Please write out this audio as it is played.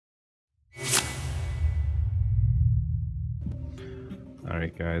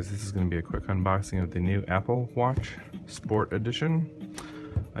Alright guys, this is going to be a quick unboxing of the new Apple Watch Sport Edition.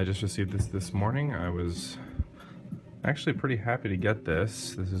 I just received this morning. I was actually pretty happy to get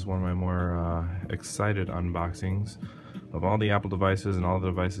this. This is one of my more excited unboxings of all the Apple devices and all the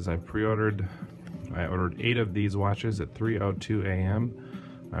devices I've pre-ordered. I ordered 8 of these watches at 3:02 a.m.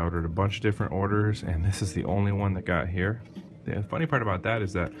 I ordered a bunch of different orders and this is the only one that got here. The funny part about that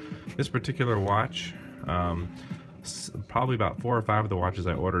is that this particular watch, probably about 4 or 5 of the watches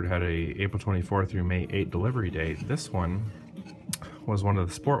I ordered had a April 24 through May 8 delivery date. This one was one of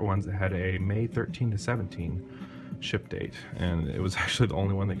the sport ones that had a May 13 to 17 ship date, and it was actually the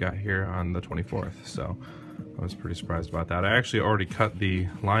only one that got here on the 24th, so I was pretty surprised about that. I actually already cut the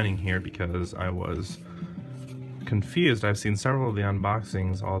lining here because I was confused. I've seen several of the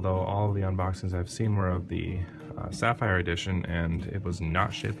unboxings, although all of the unboxings I've seen were of the Sapphire edition, and it was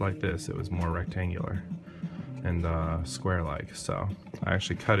not shaped like this. It was more rectangular and square-like, so I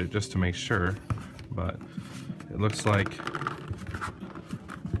actually cut it just to make sure, but it looks like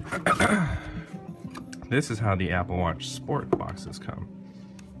this is how the Apple Watch Sport boxes come.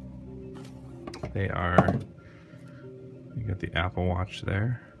 They are, you got the Apple Watch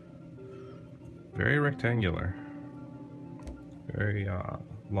there, very rectangular, very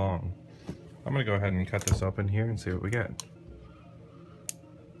long. I'm gonna go ahead and cut this open here and see what we get.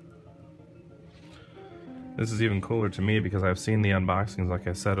 This is even cooler to me because I've seen the unboxings, like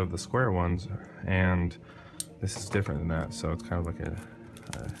I said, of the square ones, and this is different than that, so it's kind of like a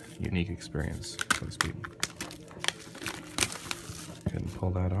unique experience, so to speak. Go ahead and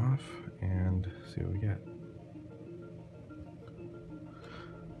pull that off and see what we get.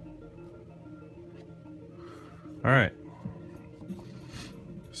 Alright,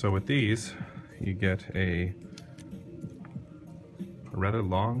 so with these, you get a rather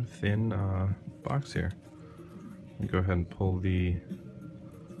long, thin box here. Go ahead and pull the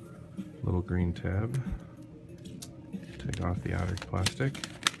little green tab, take off the outer plastic.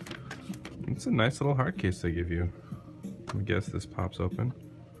 It's a nice little hard case they give you. I guess this pops open.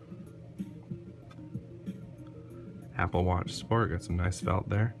 Apple Watch Sport, got some nice felt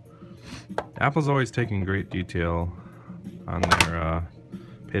there. Apple's always taking great detail on their,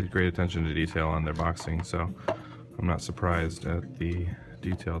 paid great attention to detail on their boxing, so I'm not surprised at the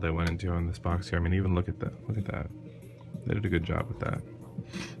detail they went into on this box here. I mean, even look at that. Look at that. They did a good job with that.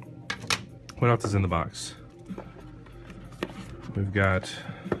 What else is in the box? We've got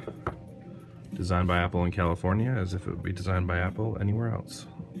designed by Apple in California, as if it would be designed by Apple anywhere else.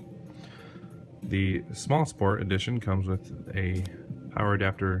 The Small Sport Edition comes with a power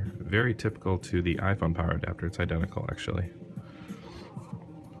adapter very typical to the iPhone power adapter. It's identical, actually.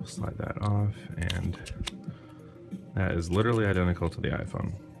 Slide that off, and that is literally identical to the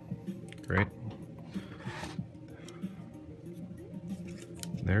iPhone. Great.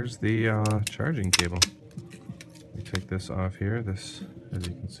 There's the charging cable. We take this off here. This, as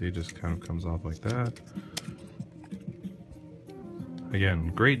you can see, just kind of comes off like that.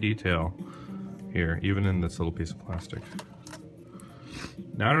 Again, great detail here, even in this little piece of plastic.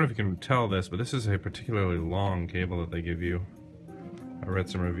 Now, I don't know if you can tell this, but this is a particularly long cable that they give you. I read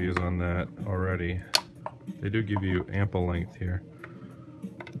some reviews on that already. They do give you ample length here.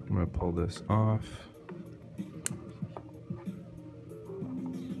 I'm going to pull this off.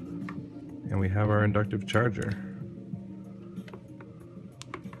 And we have our inductive charger.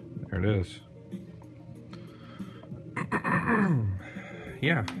 There it is.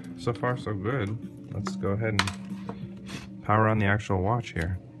 Yeah, so far so good. Let's go ahead and power on the actual watch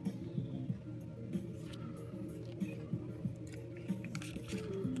here.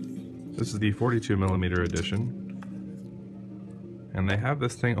 This is the 42mm edition. And they have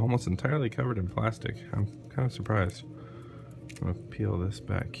this thing almost entirely covered in plastic. I'm kind of surprised. I'm going to peel this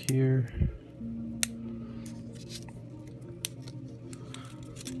back here.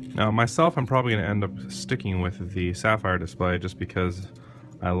 Now myself, I'm probably going to end up sticking with the Sapphire display just because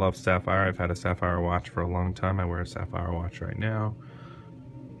I love Sapphire. I've had a Sapphire watch for a long time. I wear a Sapphire watch right now.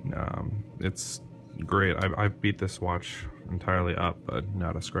 It's great. I've beat this watch entirely up, but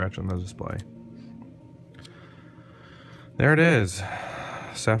not a scratch on the display. There it is.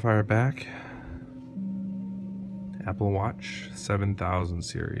 Sapphire back. Apple Watch 7000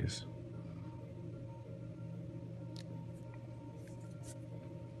 series.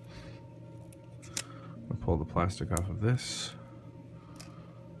 I'll pull the plastic off of this.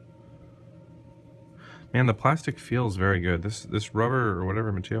 Man, the plastic feels very good. This rubber or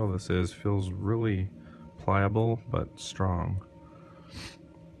whatever material this is feels really pliable but strong.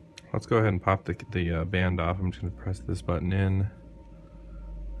 Let's go ahead and pop the band off. I'm just going to press this button in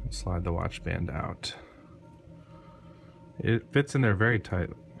and slide the watch band out. It fits in there very tight.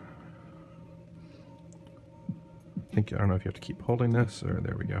 I don't know if you have to keep holding this, or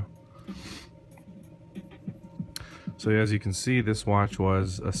there we go. So as you can see, this watch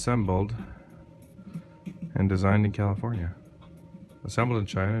was assembled and designed in California. Assembled in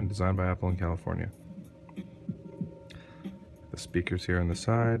China and designed by Apple in California. The speakers here on the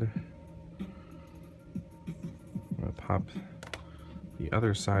side. I'm going to pop the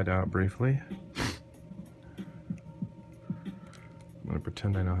other side out briefly. I'm going to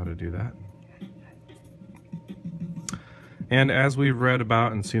pretend I know how to do that. And as we've read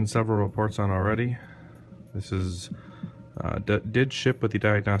about and seen several reports on already, this is did ship with the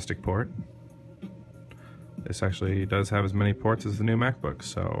diagnostic port. This actually does have as many ports as the new MacBook,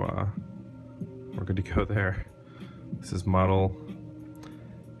 so we're good to go there. This is model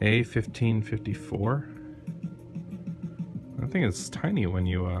A1554. I think it's tiny when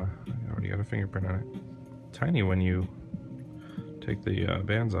you, I already got a fingerprint on it. Tiny when you take the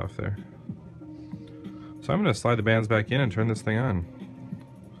bands off there. So I'm going to slide the bands back in and turn this thing on.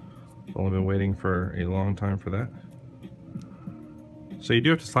 I've only been waiting for a long time for that. So you do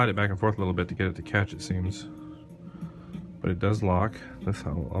have to slide it back and forth a little bit to get it to catch, it seems. But it does lock.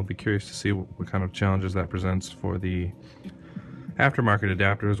 I'll be curious to see what kind of challenges that presents for the aftermarket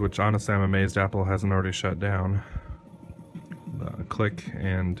adapters, which honestly I'm amazed Apple hasn't already shut down. The Click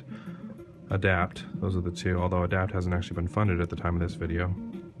and Adapt, those are the two, although Adapt hasn't actually been funded at the time of this video.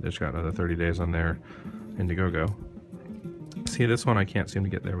 They just got another 30 days on their Indiegogo. See, this one I can't seem to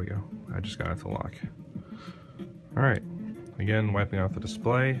get. There we go. I just got it to lock. Alright, again, wiping off the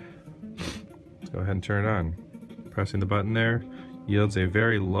display. Let's go ahead and turn it on. Pressing the button there yields a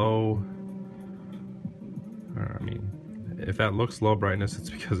very low, I mean, if that looks low brightness, it's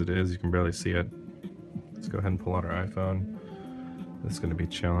because it is. You can barely see it. Let's go ahead and pull out our iPhone. This is going to be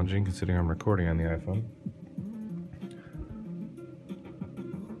challenging considering I'm recording on the iPhone.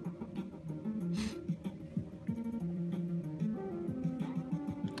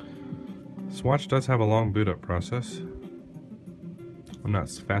 This watch does have a long boot up process. I'm not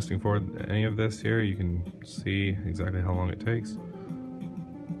fasting forward any of this here. You can see exactly how long it takes.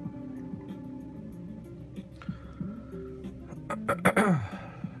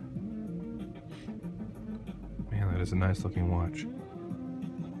 Man, that is a nice looking watch.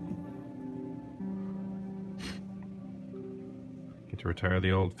 Get to retire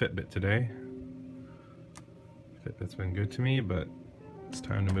the old Fitbit today. Fitbit's been good to me, but it's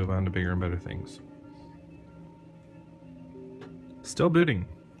time to move on to bigger and better things. Still booting.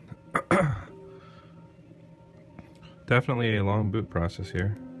 Definitely a long boot process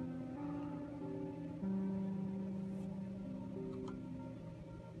here.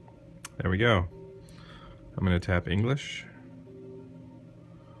 There we go. I'm going to tap English.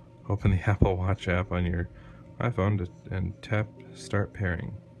 Open the Apple Watch app on your iPhone and tap Start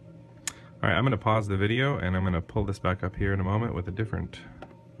Pairing. Alright, I'm going to pause the video and I'm going to pull this back up here in a moment with a different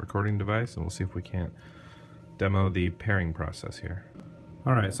recording device, and we'll see if we can't demo the pairing process here.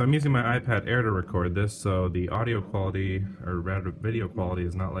 Alright, so I'm using my iPad Air to record this, so the audio quality, or rather video quality,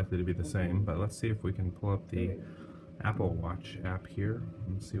 is not likely to be the same, but let's see if we can pull up the Apple Watch app here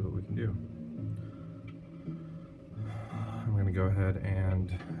and see what we can do. I'm going to go ahead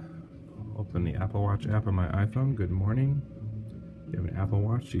and open the Apple Watch app on my iPhone. Good morning. If you have an Apple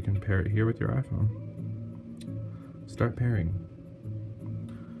Watch, you can pair it here with your iPhone. Start pairing.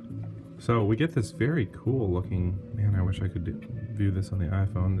 So we get this very cool looking, man, I wish I could view this on the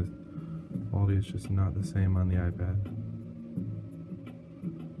iPhone. The quality is just not the same on the iPad.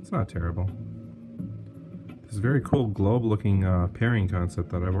 It's not terrible. This very cool globe looking pairing concept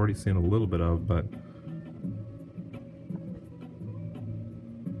that I've already seen a little bit of, but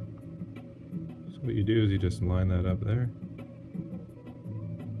so what you do is you just line that up there.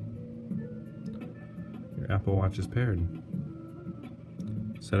 Your Apple Watch is paired.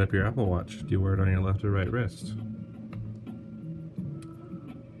 Set up your Apple Watch. Do you wear it on your left or right wrist?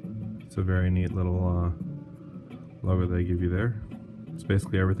 It's a very neat little logo they give you there. It's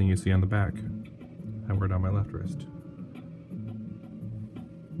basically everything you see on the back. I wear it on my left wrist.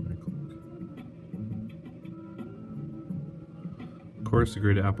 Of course,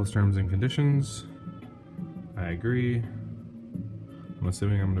 agree to Apple's terms and conditions. I agree. I'm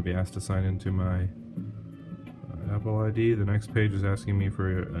assuming I'm going to be asked to sign into my Apple ID. The next page is asking me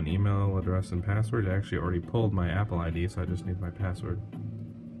for an email address and password. I actually already pulled my Apple ID, so I just need my password.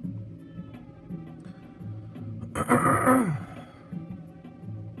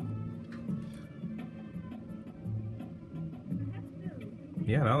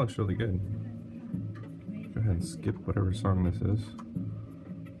 Yeah, that looks really good. Go ahead and skip whatever song this is.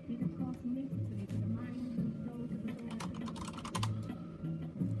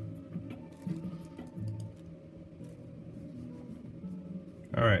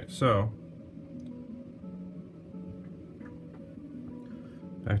 Alright, so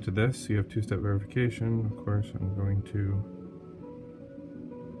back to this. You have two-step verification. Of course, I'm going to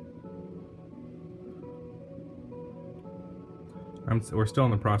we're still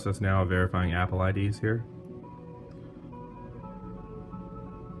in the process now of verifying Apple IDs here.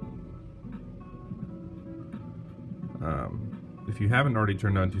 If you haven't already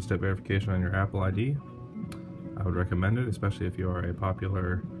turned on two-step verification on your Apple ID, I would recommend it, especially if you are a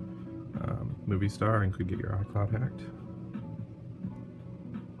popular movie star and could get your iCloud hacked.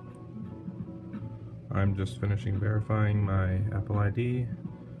 I'm just finishing verifying my Apple ID,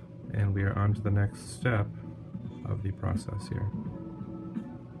 and we are on to the next step of the process here.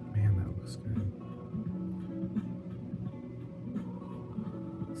 Man, that looks good.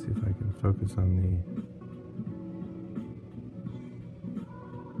 Let's see if I can focus on the...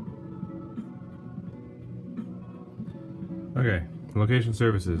 Okay, location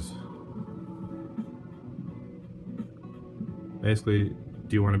services. Basically,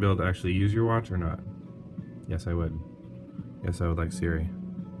 do you want to be able to actually use your watch or not? Yes, I would. Yes, I would like Siri.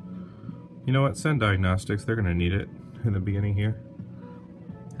 You know what? Send diagnostics. They're going to need it in the beginning here.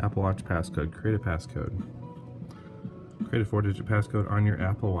 Apple Watch passcode. Create a passcode. Create a 4-digit passcode on your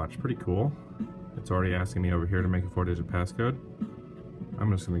Apple Watch. Pretty cool. It's already asking me over here to make a 4-digit passcode.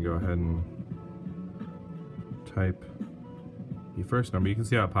 I'm just going to go ahead and type the first number. You can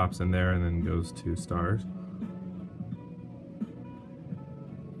see how it pops in there and then goes to stars.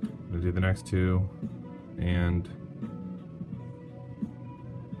 I'm going to do the next two, and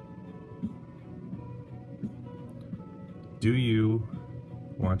do you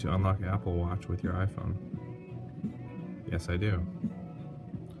want to unlock Apple Watch with your iPhone? Yes, I do.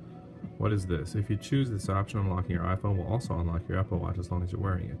 What is this? If you choose this option, unlocking your iPhone will also unlock your Apple Watch as long as you're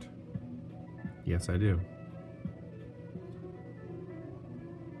wearing it. Yes, I do.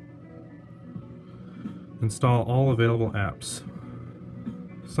 Install all available apps.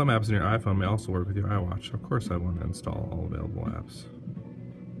 Some apps in your iPhone may also work with your iWatch. Of course I want to install all available apps.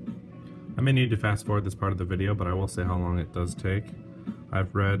 I may need to fast forward this part of the video, but I will say how long it does take.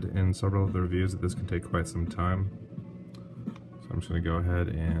 I've read in several of the reviews that this can take quite some time. So I'm just going to go ahead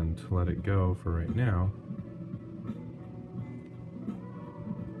and let it go for right now.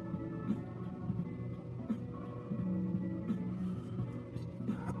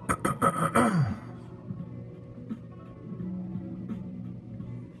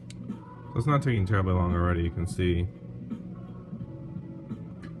 So it's not taking terribly long already, you can see.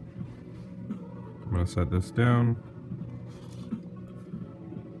 I'm going to set this down.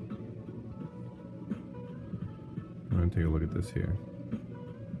 I'm going to take a look at this here.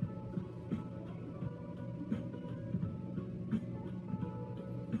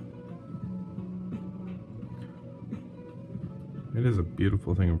 It is a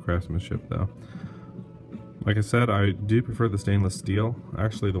beautiful thing of craftsmanship though. Like I said, I do prefer the stainless steel.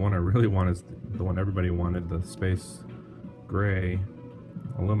 Actually, the one I really want is the one everybody wanted, the space gray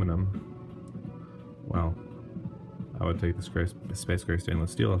aluminum. Well, I would take the space gray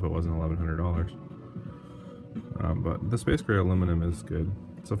stainless steel if it wasn't $1,100. But the space gray aluminum is good.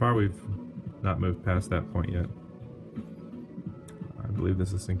 So far, we've not moved past that point yet. I believe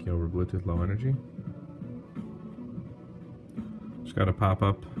this is syncing over Bluetooth Low Energy. Just got a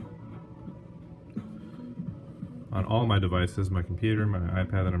pop-up on all my devices, my computer, my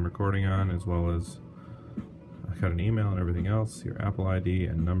iPad that I'm recording on, as well as I got an email and everything else. Your Apple ID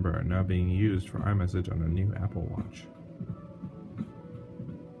and number are now being used for iMessage on a new Apple Watch.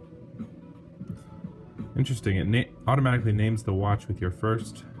 Interesting, it automatically names the watch with your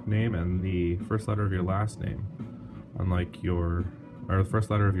first name and the first letter of your last name, unlike or the first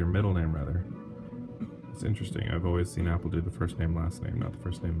letter of your middle name rather. It's interesting. I've always seen Apple do the first name, last name, not the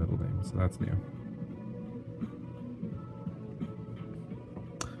first name, middle name, so that's new.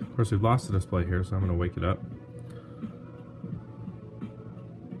 Of course, we've lost the display here, so I'm going to wake it up.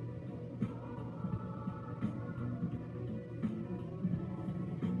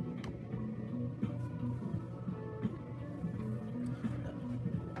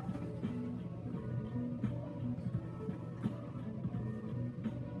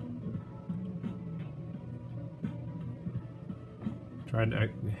 Tried to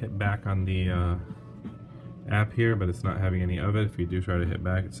hit back on the app here, but it's not having any of it. If you do try to hit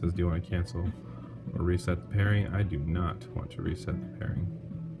back, it says, do you want to cancel or reset the pairing? I do not want to reset the pairing.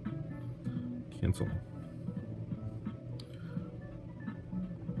 Cancel.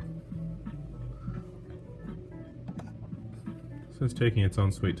 So it's taking its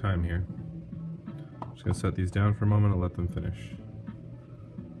own sweet time here. I'm just going to set these down for a moment and let them finish.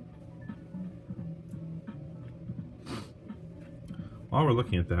 While we're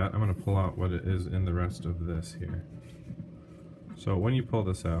looking at that, I'm going to pull out what it is in the rest of this here. So when you pull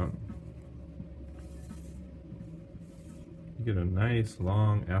this out, you get a nice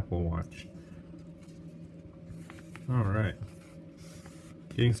long Apple Watch. Alright.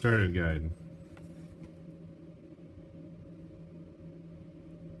 Getting started guide.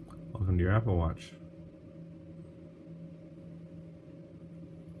 Welcome to your Apple Watch.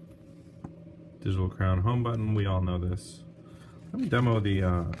 Digital crown home button, we all know this. Let me demo the,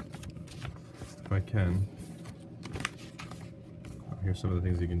 if I can. Here's some of the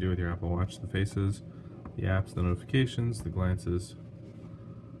things you can do with your Apple Watch. The faces, the apps, the notifications, the glances,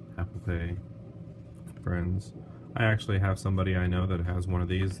 Apple Pay, friends. I actually have somebody I know that has one of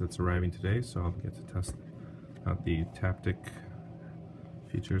these that's arriving today, so I'll get to test out the Taptic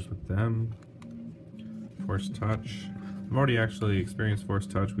features with them. Force Touch. I've already actually experienced Force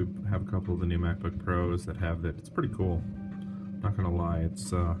Touch. We have a couple of the new MacBook Pros that have it. It's pretty cool. Not gonna lie,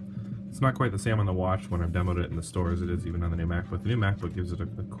 it's not quite the same on the watch when I've demoed it in the store as it is even on the new MacBook. The new MacBook gives it a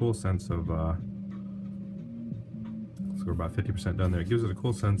cool sense of, so we're about 50% done there. It gives it a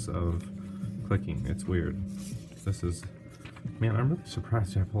cool sense of clicking. It's weird. This is, man, I'm really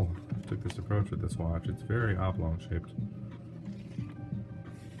surprised Apple took this approach with this watch. It's very oblong shaped.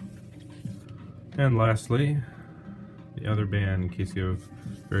 And lastly, the other band in case you have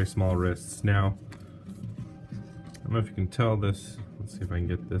very small wrists. Now, I don't know if you can tell this. Let's see if I can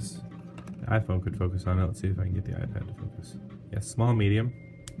get this. The iPhone could focus on it. Let's see if I can get the iPad to focus. Yes, small, medium.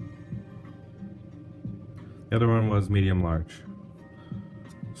 The other one was medium, large.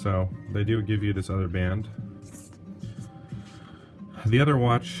 So they do give you this other band. The other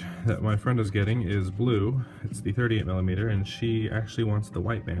watch that my friend is getting is blue. It's the 38mm, and she actually wants the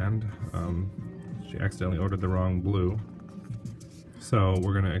white band. She accidentally ordered the wrong blue. So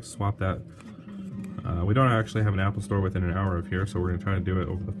we're going to swap that. We don't actually have an Apple Store within an hour of here, so we're going to try to do it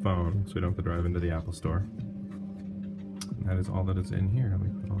over the phone so we don't have to drive into the Apple Store. And that is all that is in here. Let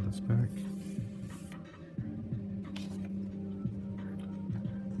me put all this back.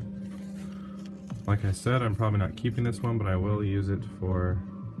 Like I said, I'm probably not keeping this one, but I will use it for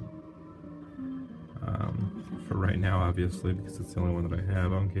right now, obviously, because it's the only one that I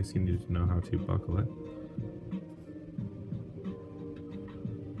have, in case you need to know how to buckle it.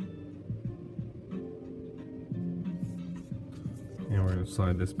 And we're going to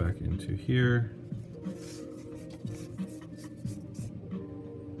slide this back into here.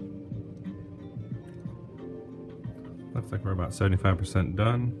 Looks like we're about 75%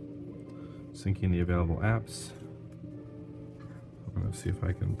 done. Syncing the available apps. I'm going to see if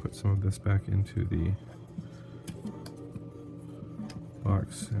I can put some of this back into the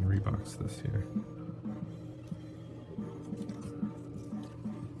box and rebox this here.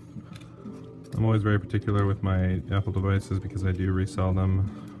 I'm always very particular with my Apple devices because I do resell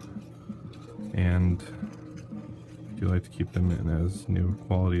them, and I do like to keep them in as new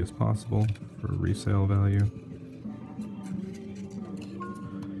quality as possible for resale value.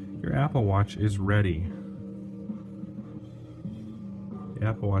 Your Apple Watch is ready. The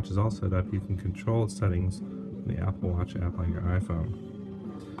Apple Watch is all set up. You can control its settings in the Apple Watch app on your iPhone.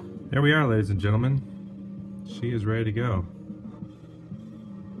 There we are, ladies and gentlemen. She is ready to go.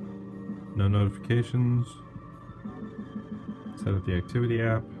 No notifications. Set up the activity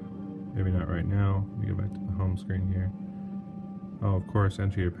app. Maybe not right now. Let me go back to the home screen here. Oh, of course,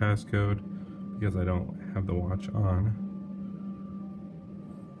 enter your passcode because I don't have the watch on.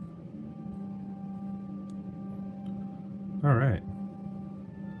 Alright.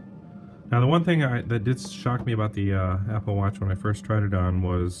 Now the one thing that did shock me about the Apple Watch when I first tried it on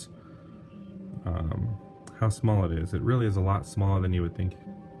was how small it is. It really is a lot smaller than you would think.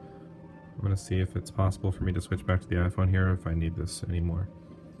 I'm going to see if it's possible for me to switch back to the iPhone here if I need this anymore.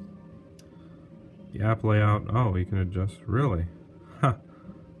 The app layout, oh, you can adjust, really? Huh,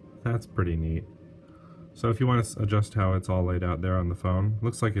 that's pretty neat. So if you want to adjust how it's all laid out there on the phone,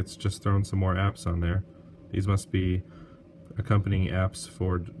 looks like it's just thrown some more apps on there. These must be accompanying apps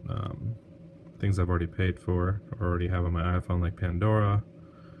for things I've already paid for or already have on my iPhone, like Pandora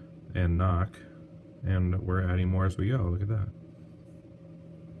and Knock, and we're adding more as we go. Look at that.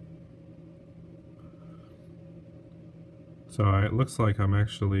 So it looks like I'm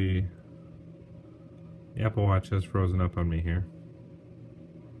actually, the Apple Watch has frozen up on me here.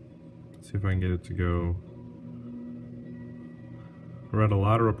 Let's see if I can get it to go. I read a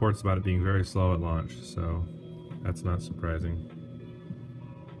lot of reports about it being very slow at launch, so that's not surprising.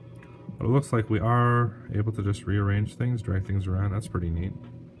 But it looks like we are able to just rearrange things, drag things around. That's pretty neat.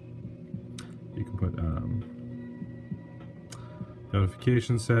 You can put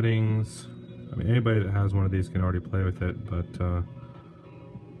notification settings. I mean, anybody that has one of these can already play with it, but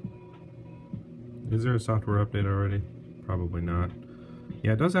Is there a software update already? Probably not.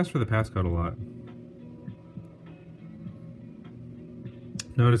 Yeah, it does ask for the passcode a lot.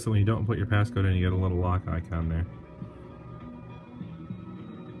 Notice that when you don't put your passcode in, you get a little lock icon there.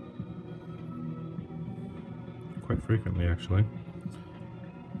 Quite frequently, actually.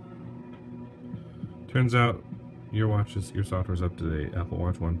 Turns out your software's up to date, Apple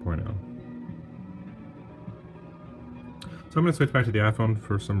Watch 1.0. So I'm going to switch back to the iPhone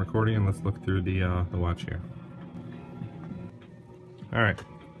for some recording, and let's look through the watch here. All right,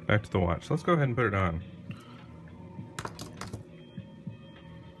 back to the watch. Let's go ahead and put it on.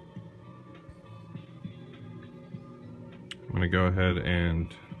 I'm going to go ahead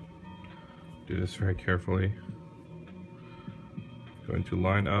and do this very carefully. Going to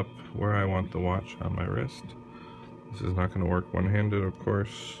line up where I want the watch on my wrist. This is not going to work one-handed, of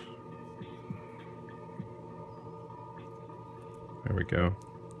course. There we go.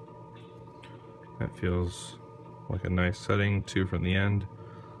 That feels like a nice setting. 2 from the end.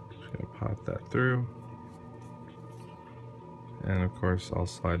 Just going to pop that through. And of course I'll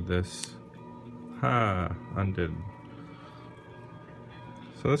slide this. Ha! Undid.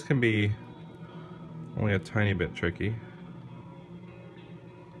 So this can be only a tiny bit tricky.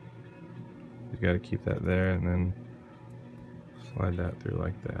 You got to keep that there and then slide that through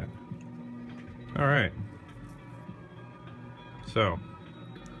like that. Alright. So,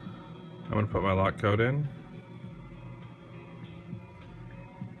 I'm going to put my lock code in.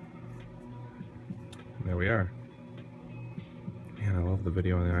 And there we are. Man, I love the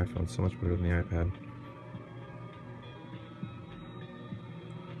video on the iPhone so much better than the iPad.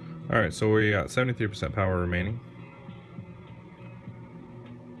 Alright, so we got 73% power remaining.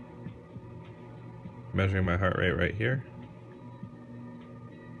 Measuring my heart rate right here.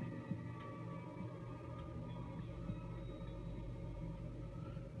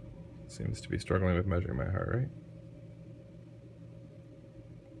 Seems to be struggling with measuring my heart rate.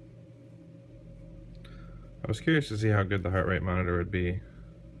 I was curious to see how good the heart rate monitor would be.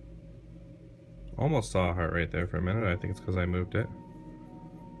 Almost saw a heart rate there for a minute. I think it's because I moved it.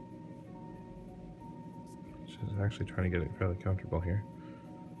 Just actually trying to get it fairly comfortable here.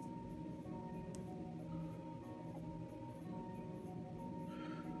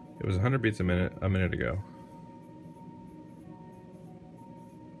 It was 100 beats a minute ago.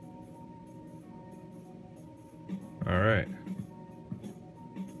 Alright.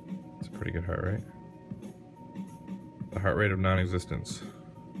 That's a pretty good heart rate. The heart rate of non-existence.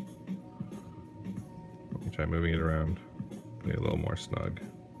 Let me try moving it around. Make it a little more snug.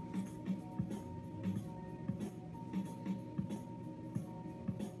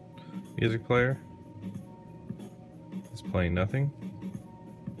 Music player is playing nothing.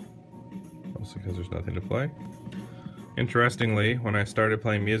 Mostly because there's nothing to play. Interestingly, when I started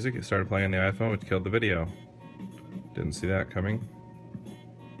playing music, it started playing on the iPhone, which killed the video. Didn't see that coming.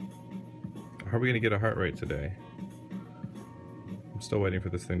 How are we going to get a heart rate today? I'm still waiting for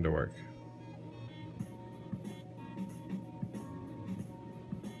this thing to work.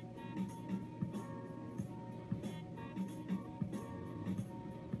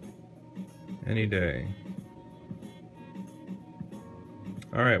 Any day.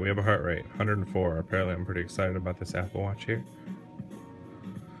 Alright, we have a heart rate, 104. Apparently I'm pretty excited about this Apple Watch here.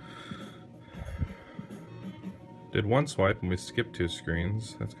 Did one swipe and we skipped 2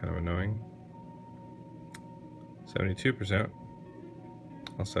 screens. That's kind of annoying. 72%.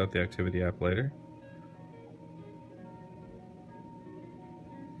 I'll set up the activity app later.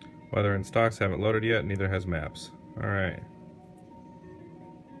 Weather and stocks haven't loaded yet, neither has maps. Alright.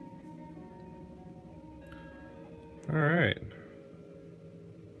 Alright.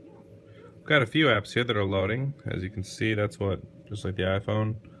 We've got a few apps here that are loading. As you can see, that's what, just like the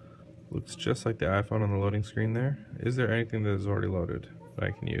iPhone, looks just like the iPhone on the loading screen there. Is there anything that is already loaded that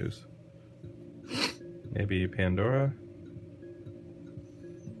I can use? Maybe Pandora?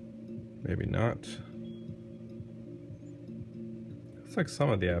 Maybe not. Looks like some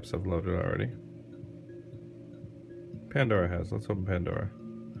of the apps have loaded already. Pandora has. Let's open Pandora.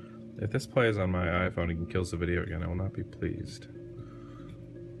 If this plays on my iPhone and kills the video again, I will not be pleased.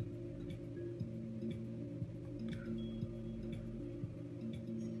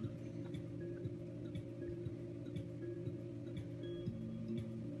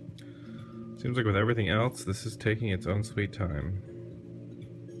 Seems like with everything else, this is taking its own sweet time.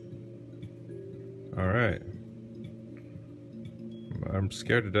 Alright. I'm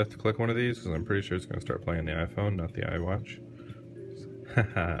scared to death to click one of these because I'm pretty sure it's going to start playing the iPhone, not the iWatch.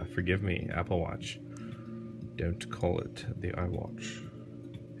 Haha, forgive me, Apple Watch. Don't call it the iWatch.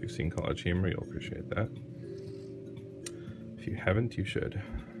 If you've seen College Humor, you'll appreciate that. If you haven't, you should.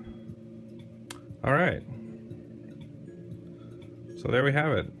 All right. So there we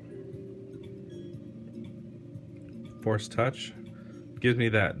have it. Force touch. Gives me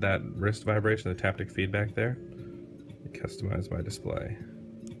that wrist vibration, the taptic feedback there. Customize my display.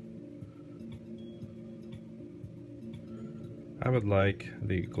 I would like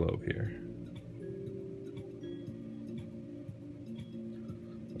the globe here.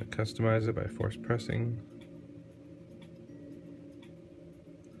 I customize it by force pressing.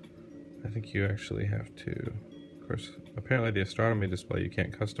 I think you actually have to, of course, apparently the astronomy display you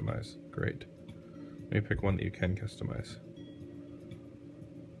can't customize. Great. Let me pick one that you can customize.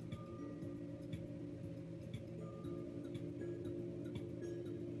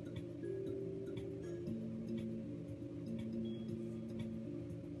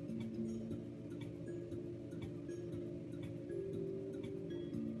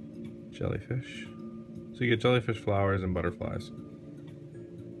 Jellyfish. So you get jellyfish, flowers, and butterflies.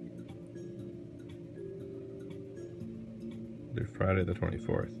 Do Friday the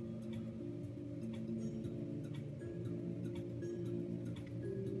 24th.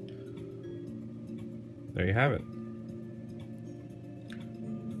 There you have it.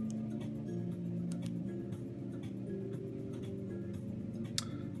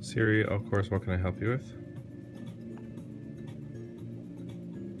 Siri, of course, what can I help you with?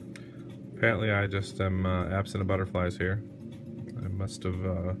 Apparently I just am absent of butterflies here. I must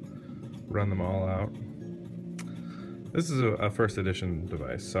have run them all out. This is a first edition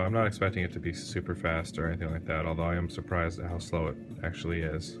device, so I'm not expecting it to be super fast or anything like that, although I am surprised at how slow it actually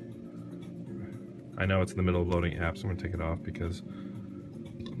is. I know it's in the middle of loading apps, so I'm going to take it off because,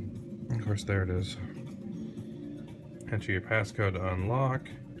 of course, there it is. Enter your passcode to unlock.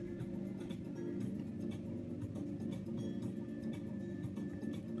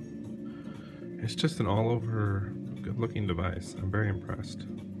 It's just an all-over good-looking device. I'm very impressed.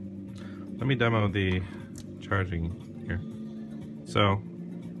 Let me demo the charging here. So,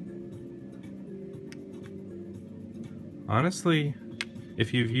 honestly,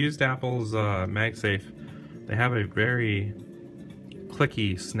 if you've used Apple's MagSafe, they have a very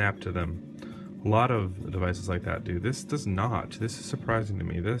clicky snap to them. A lot of devices like that do. This does not. This is surprising to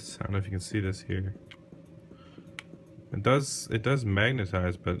me. This, I don't know if you can see this here. It does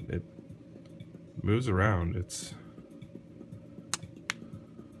magnetize, but it moves around. It's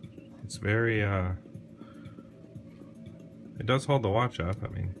very it does hold the watch up. I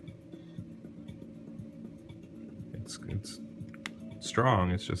mean, it's strong.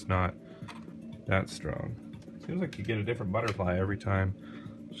 It's just not that strong. Seems like you get a different butterfly every time.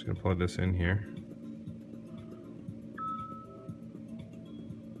 I'm just gonna plug this in here.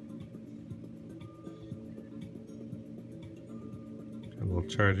 Got a little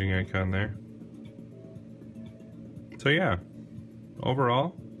charging icon there. So yeah,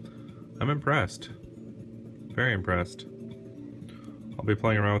 overall, I'm impressed. Very impressed. I'll be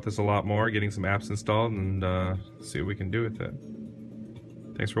playing around with this a lot more, getting some apps installed, and see what we can do with it.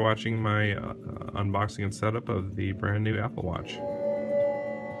 Thanks for watching my unboxing and setup of the brand new Apple Watch.